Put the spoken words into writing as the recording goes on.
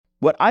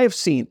what I have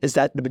seen is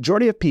that the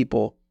majority of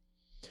people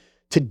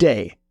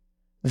today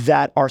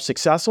that are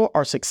successful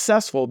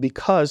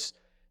because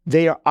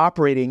they are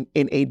operating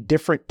in a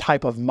different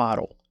type of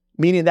model,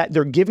 meaning that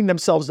they're giving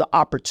themselves the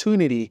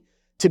opportunity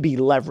to be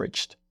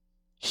leveraged.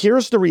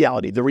 Here's the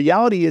reality. The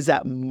reality is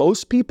that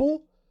most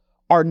people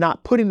are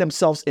not putting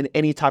themselves in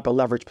any type of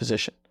leverage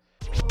position.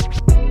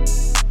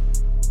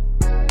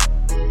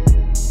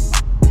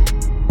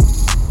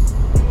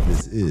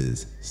 This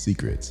is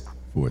Secrets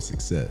for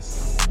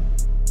Success.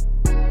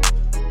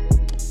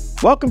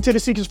 Welcome to the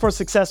Secrets for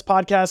Success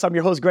podcast. I'm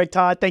your host, Greg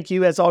Todd. Thank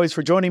you, as always,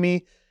 for joining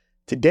me.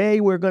 Today,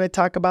 we're going to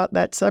talk about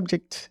that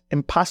subject,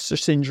 imposter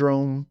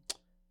syndrome.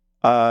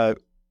 We've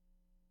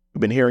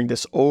been hearing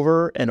this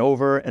over and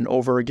over and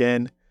over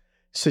again.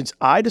 Since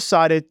I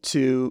decided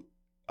to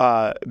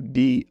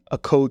be a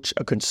coach,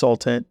 a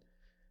consultant,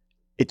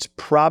 it's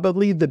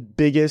probably the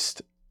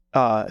biggest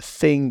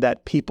thing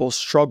that people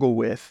struggle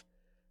with.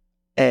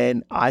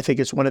 And I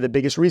think it's one of the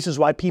biggest reasons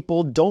why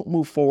people don't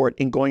move forward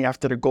in going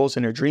after their goals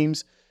and their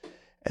dreams.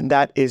 And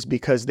that is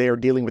because they are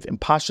dealing with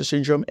imposter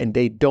syndrome and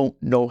they don't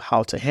know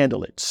how to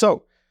handle it.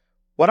 So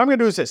what I'm going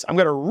to do is this. I'm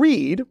going to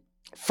read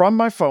from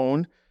my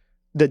phone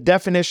the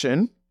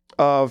definition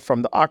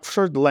from the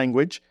Oxford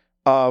language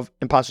of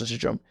imposter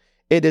syndrome.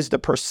 It is the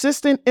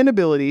persistent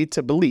inability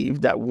to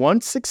believe that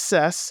one's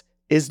success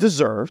is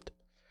deserved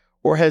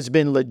or has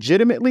been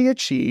legitimately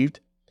achieved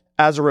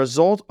as a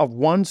result of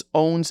one's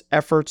own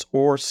efforts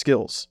or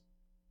skills.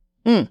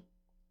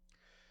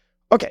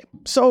 Okay,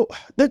 so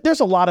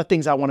there's a lot of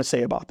things I want to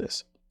say about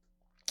this.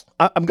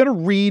 I'm going to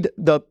read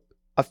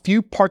a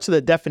few parts of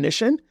the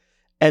definition,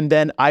 and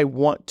then I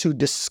want to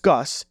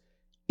discuss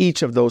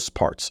each of those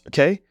parts,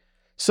 okay?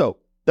 So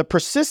the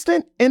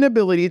persistent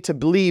inability to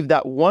believe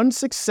that one's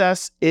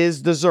success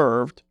is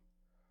deserved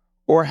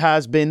or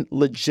has been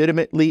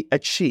legitimately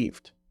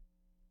achieved.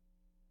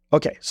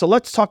 Okay, so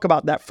let's talk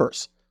about that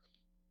first.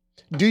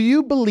 Do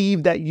you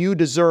believe that you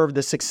deserve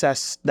the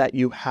success that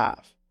you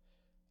have?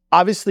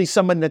 Obviously,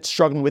 someone that's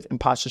struggling with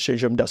imposter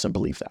syndrome doesn't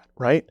believe that,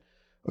 right?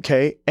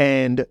 Okay,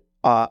 and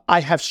I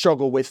have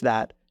struggled with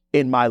that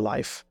in my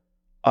life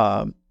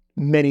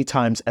many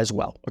times as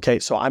well, okay?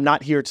 So I'm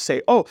not here to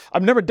say, oh,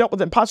 I've never dealt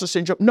with imposter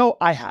syndrome. No,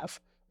 I have,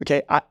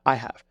 okay? I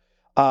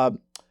have.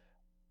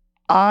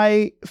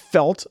 I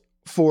felt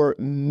for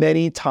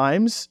many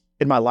times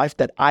in my life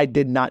that I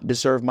did not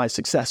deserve my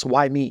success.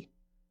 Why me?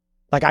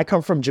 Like, I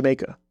come from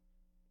Jamaica.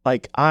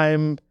 Like,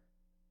 I'm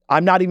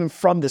not even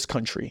from this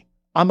country.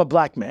 I'm a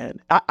black man.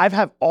 I've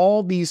had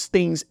all these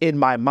things in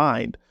my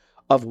mind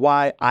of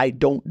why I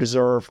don't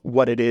deserve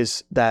what it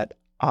is that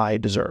I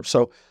deserve.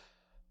 So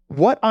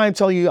what I'm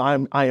telling you,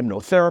 I am no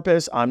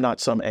therapist. I'm not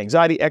some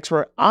anxiety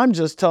expert. I'm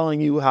just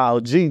telling you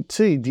how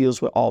GT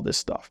deals with all this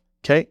stuff.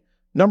 Okay.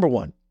 Number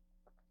one,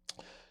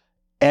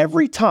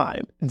 every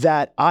time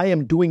that I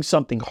am doing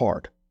something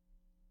hard,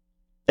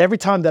 every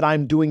time that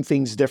I'm doing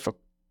things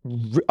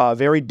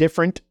very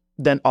different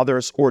than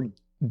others or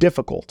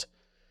difficult,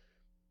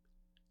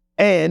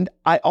 and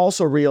I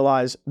also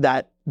realize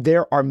that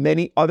there are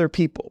many other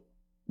people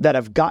that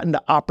have gotten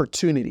the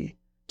opportunity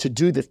to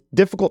do the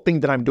difficult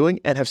thing that I'm doing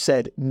and have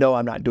said, no,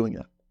 I'm not doing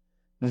that.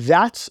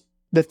 That's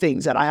the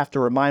things that I have to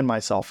remind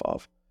myself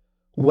of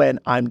when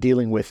I'm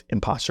dealing with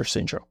imposter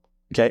syndrome,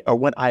 okay? Or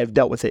when I have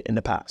dealt with it in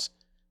the past.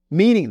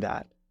 Meaning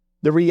that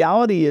the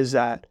reality is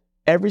that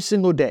every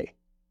single day,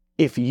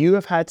 if you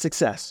have had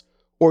success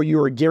or you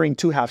are gearing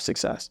to have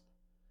success,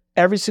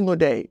 every single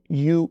day,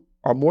 you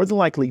are more than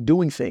likely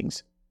doing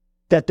things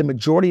that the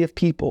majority of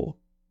people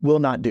will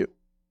not do,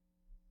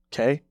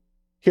 okay?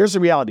 Here's the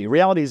reality.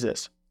 Reality is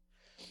this.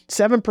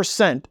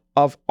 7%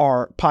 of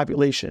our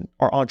population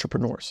are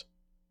entrepreneurs.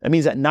 That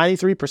means that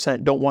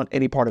 93% don't want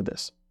any part of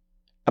this.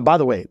 And by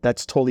the way,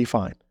 that's totally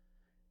fine.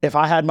 If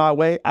I had my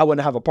way, I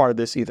wouldn't have a part of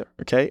this either,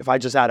 okay? If I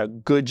just had a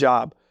good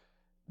job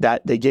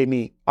that they gave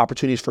me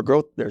opportunities for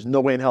growth, there's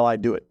no way in hell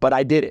I'd do it. But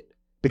I did it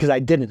because I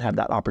didn't have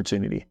that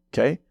opportunity,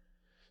 okay?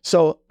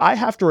 So I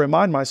have to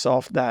remind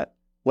myself that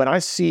when I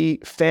see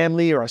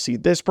family or I see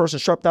this person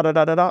show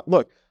up,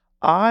 look,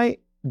 I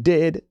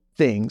did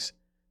things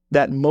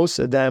that most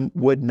of them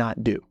would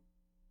not do,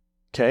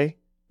 okay?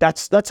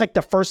 That's like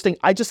the first thing.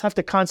 I just have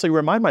to constantly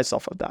remind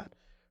myself of that,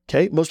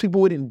 okay? Most people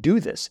wouldn't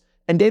do this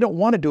and they don't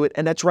want to do it,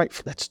 and that's right.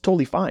 That's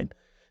totally fine.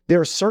 There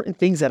are certain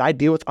things that I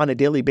deal with on a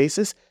daily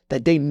basis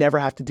that they never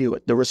have to deal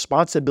with. The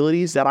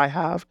responsibilities that I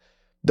have,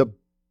 the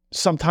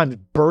sometimes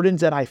burdens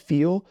that I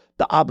feel,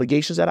 the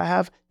obligations that I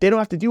have, they don't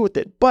have to deal with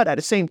it. But at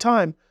the same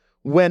time,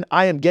 when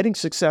I am getting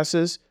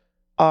successes,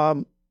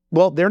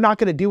 well, they're not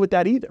going to deal with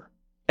that either.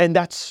 And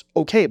that's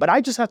okay. But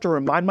I just have to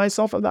remind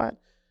myself of that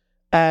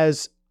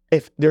as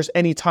if there's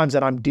any times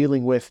that I'm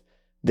dealing with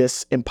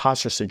this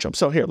imposter syndrome.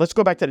 So here, let's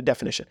go back to the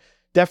definition.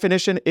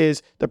 Definition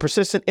is the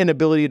persistent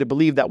inability to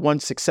believe that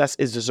one's success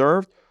is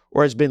deserved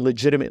or has been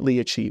legitimately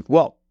achieved.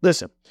 Well,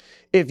 listen,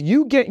 if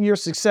you get your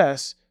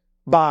success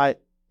by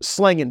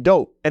slanging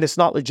dope and it's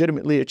not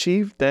legitimately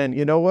achieved, then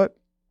you know what?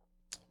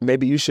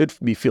 Maybe you should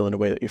be feeling the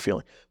way that you're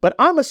feeling. But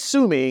I'm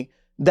assuming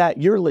that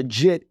you're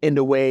legit in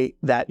the way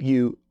that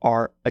you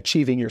are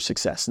achieving your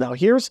success. Now,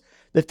 here's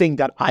the thing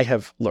that I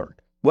have learned.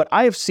 What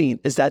I have seen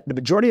is that the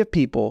majority of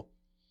people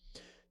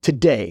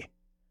today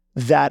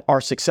that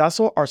are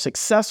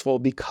successful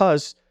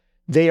because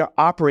they are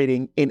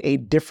operating in a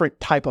different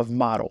type of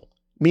model,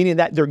 meaning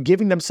that they're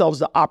giving themselves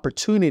the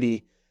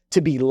opportunity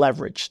to be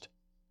leveraged.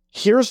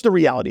 Here's the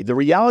reality. The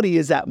reality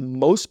is that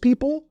most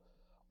people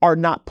are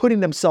not putting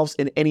themselves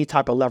in any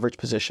type of leverage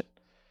position.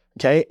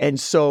 Okay. And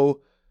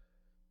so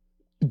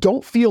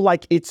don't feel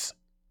like it's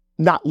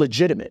not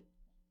legitimate.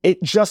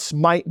 It just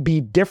might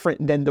be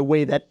different than the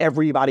way that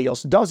everybody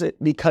else does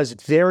it because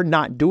they're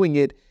not doing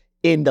it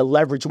in the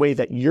leverage way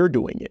that you're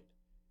doing it.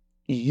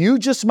 You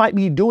just might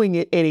be doing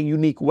it in a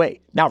unique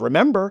way. Now,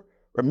 remember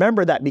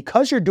that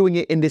because you're doing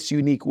it in this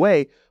unique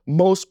way,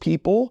 most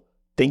people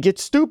think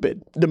it's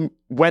stupid.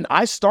 When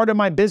I started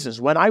my business,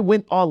 when I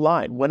went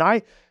online, when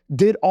I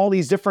did all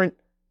these different,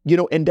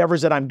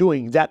 endeavors that I'm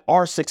doing that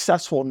are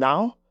successful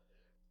now,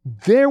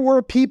 there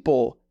were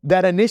people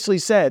that initially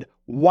said,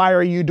 why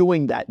are you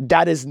doing that?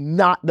 That is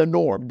not the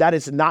norm. That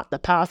is not the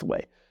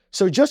pathway.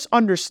 So just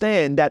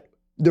understand that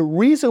the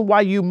reason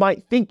why you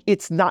might think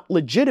it's not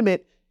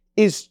legitimate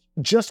is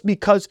just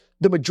because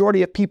the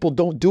majority of people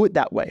don't do it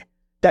that way.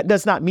 That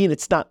does not mean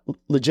it's not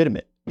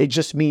legitimate. It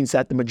just means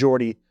that the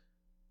majority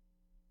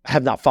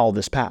have not followed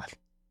this path.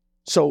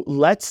 So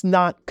let's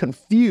not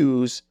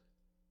confuse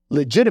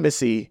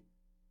legitimacy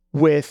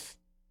with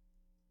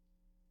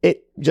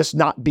it just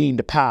not being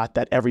the path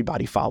that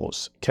everybody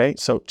follows. Okay.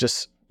 So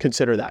just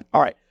consider that.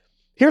 All right.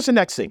 Here's the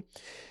next thing.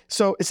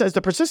 So it says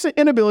the persistent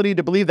inability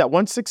to believe that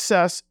one's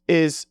success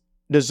is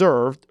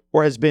deserved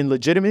or has been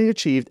legitimately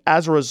achieved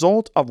as a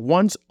result of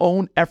one's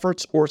own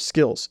efforts or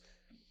skills.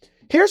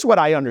 Here's what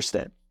I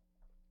understand.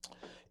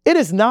 It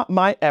is not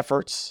my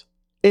efforts.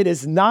 It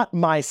is not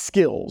my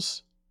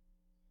skills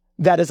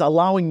that is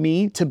allowing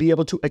me to be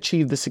able to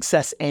achieve the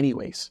success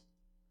anyways.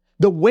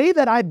 The way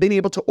that I've been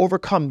able to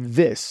overcome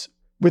this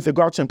with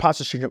regards to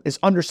imposter syndrome is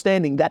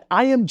understanding that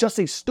I am just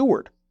a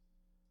steward.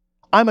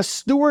 I'm a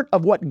steward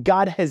of what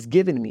God has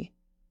given me.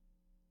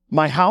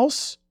 My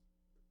house,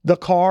 the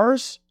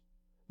cars,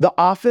 the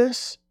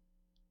office,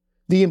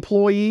 the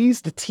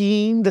employees, the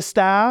team, the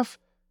staff,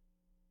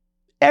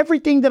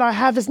 everything that I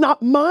have is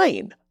not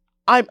mine.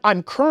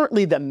 I'm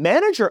currently the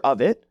manager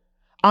of it.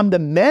 I'm the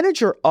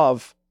manager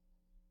of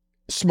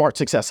Smart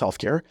Success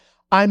Healthcare.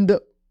 I'm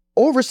the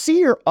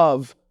overseer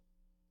of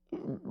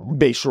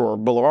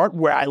Bayshore Boulevard,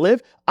 where I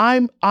live.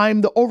 I'm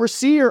the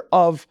overseer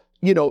of,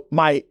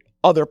 my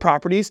other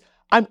properties.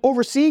 I'm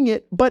overseeing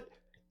it, but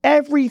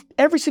every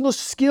single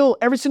skill,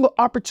 every single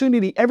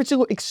opportunity, every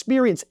single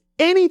experience,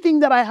 anything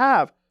that I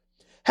have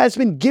has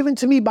been given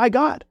to me by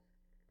God.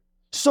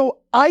 So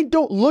I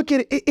don't look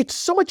at it. It's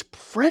so much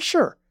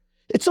pressure.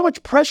 It's so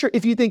much pressure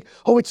if you think,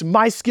 oh, it's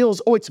my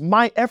skills. Oh, it's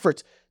my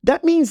efforts.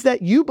 That means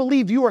that you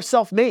believe you are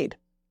self-made.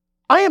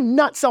 I am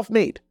not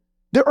self-made.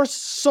 There are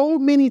so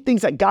many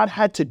things that God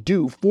had to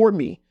do for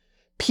me.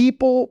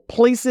 People,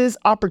 places,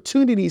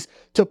 opportunities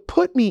to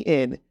put me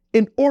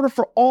in order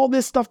for all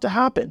this stuff to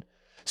happen.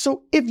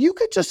 So if you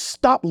could just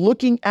stop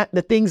looking at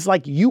the things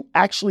like you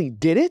actually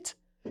did it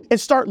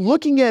and start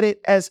looking at it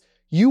as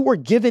you were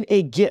given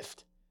a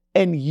gift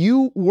and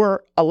you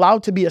were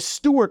allowed to be a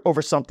steward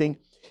over something,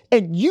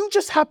 and you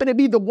just happen to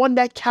be the one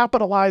that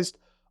capitalized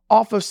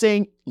off of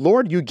saying,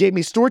 Lord, you gave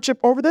me stewardship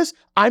over this.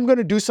 I'm going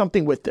to do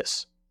something with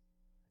this.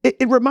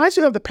 It reminds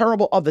me of the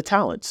parable of the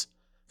talents.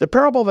 The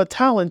parable of the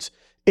talents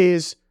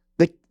is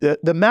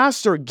the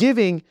master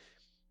giving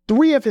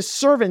 3 of his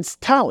servants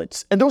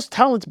talents. And those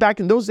talents back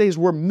in those days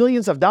were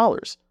millions of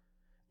dollars.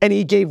 And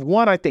he gave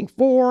one, I think,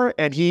 4,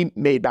 and he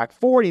made back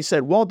 4. And he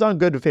said, well done,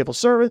 good and faithful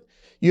servant.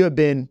 You have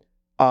been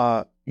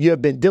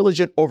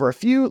diligent over a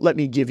few. Let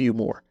me give you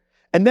more.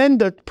 And then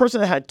the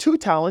person that had 2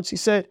 talents, he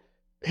said,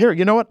 here,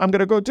 you know what? I'm going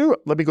to go do it.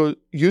 Let me go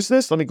use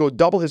this. Let me go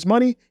double his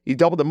money. He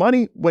doubled the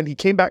money. When he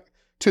came back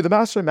to the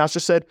master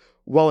said,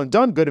 well and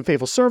done, good and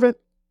faithful servant.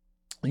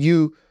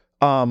 You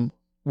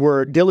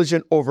were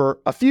diligent over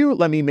a few.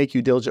 Let me make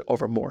you diligent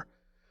over more.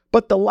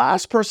 But the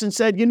last person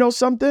said, you know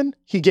something?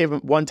 He gave him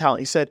 1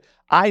 talent. He said,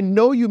 I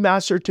know you,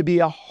 master, to be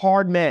a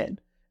hard man,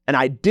 and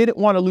I didn't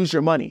want to lose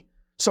your money.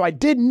 So I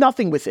did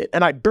nothing with it,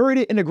 and I buried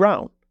it in the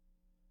ground.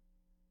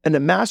 And the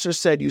master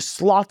said, you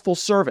slothful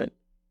servant,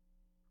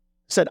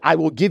 said, I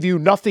will give you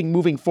nothing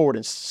moving forward,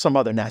 and some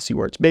other nasty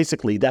words.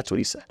 Basically, that's what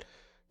he said.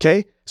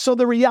 Okay. So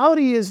the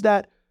reality is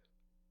that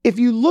if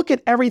you look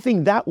at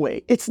everything that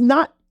way, it's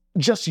not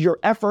just your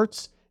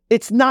efforts.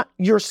 It's not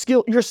your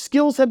skill. Your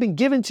skills have been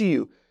given to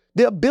you.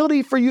 The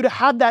ability for you to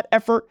have that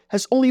effort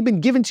has only been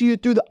given to you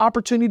through the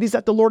opportunities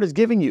that the Lord has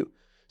given you.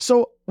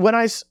 So when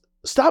I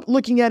stop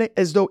looking at it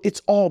as though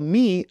it's all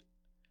me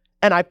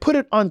and I put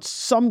it on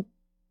some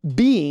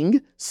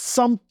being,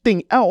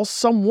 something else,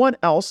 someone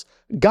else,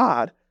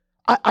 God,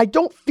 I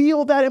don't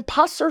feel that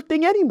imposter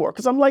thing anymore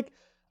because I'm like,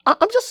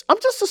 I'm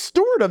just a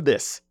steward of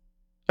this.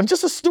 I'm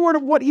just a steward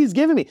of what he's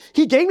given me.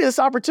 He gave me this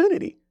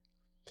opportunity.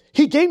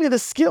 He gave me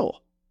this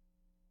skill.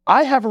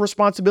 I have a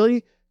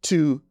responsibility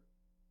to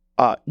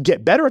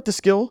get better at the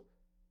skill,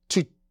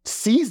 to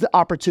seize the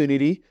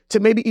opportunity, to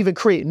maybe even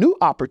create new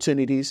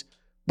opportunities.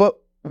 But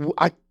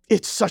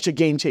it's such a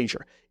game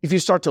changer if you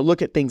start to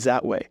look at things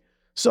that way.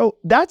 So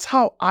that's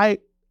how I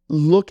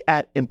look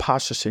at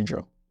imposter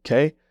syndrome,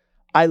 okay?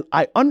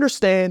 I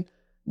understand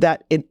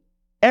that in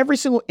every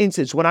single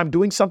instance when I'm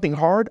doing something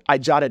hard, I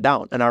jot it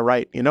down and I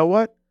write, you know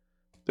what?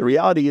 The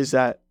reality is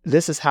that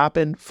this has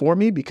happened for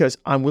me because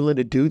I'm willing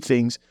to do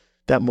things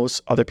that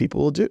most other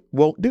people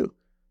won't do.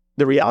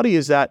 The reality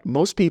is that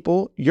most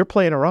people, you're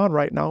playing around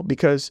right now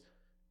because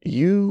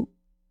you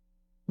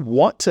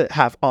want to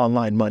have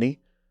online money,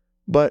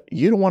 but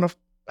you don't want to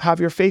have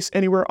your face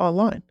anywhere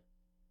online.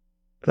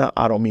 Now,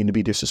 I don't mean to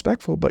be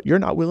disrespectful, but you're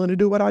not willing to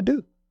do what I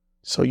do.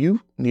 So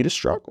you need to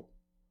struggle.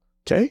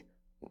 Okay?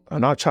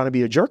 I'm not trying to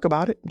be a jerk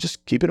about it.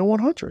 Just keep it at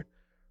 100,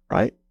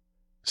 right?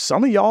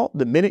 Some of y'all,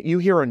 the minute you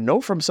hear a no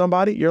from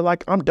somebody, you're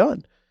like, I'm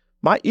done.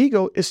 My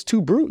ego is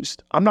too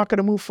bruised. I'm not going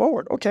to move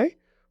forward. Okay.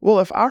 Well,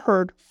 if I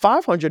heard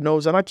 500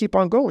 no's and I keep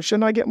on going,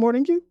 shouldn't I get more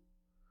than you?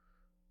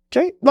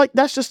 Okay. Like,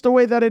 that's just the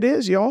way that it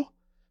is, y'all.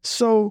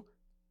 So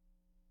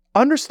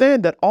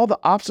understand that all the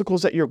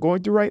obstacles that you're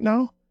going through right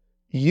now,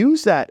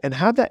 use that and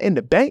have that in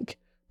the bank.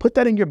 Put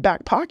that in your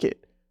back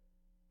pocket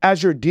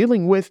as you're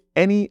dealing with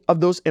any of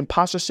those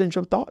imposter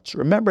syndrome thoughts.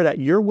 Remember that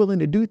you're willing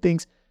to do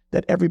things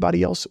that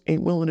everybody else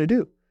ain't willing to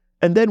do.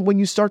 And then when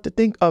you start to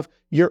think of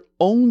your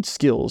own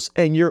skills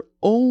and your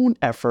own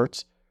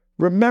efforts,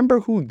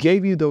 remember who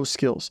gave you those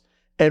skills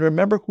and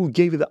remember who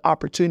gave you the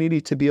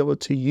opportunity to be able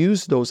to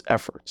use those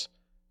efforts.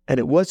 And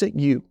it wasn't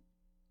you.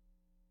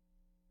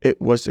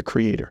 It was the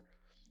creator.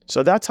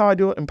 So that's how I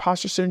do it,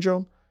 imposter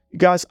syndrome. You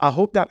guys, I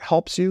hope that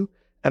helps you.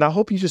 And I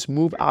hope you just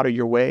move out of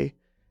your way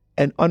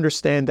and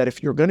understand that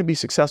if you're going to be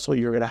successful,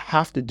 you're going to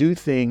have to do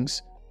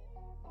things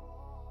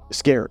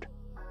scared.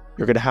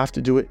 You're going to have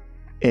to do it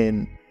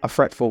in a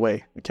fretful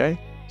way. Okay.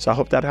 So I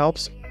hope that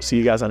helps. See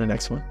you guys on the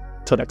next one.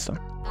 Till next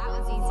time.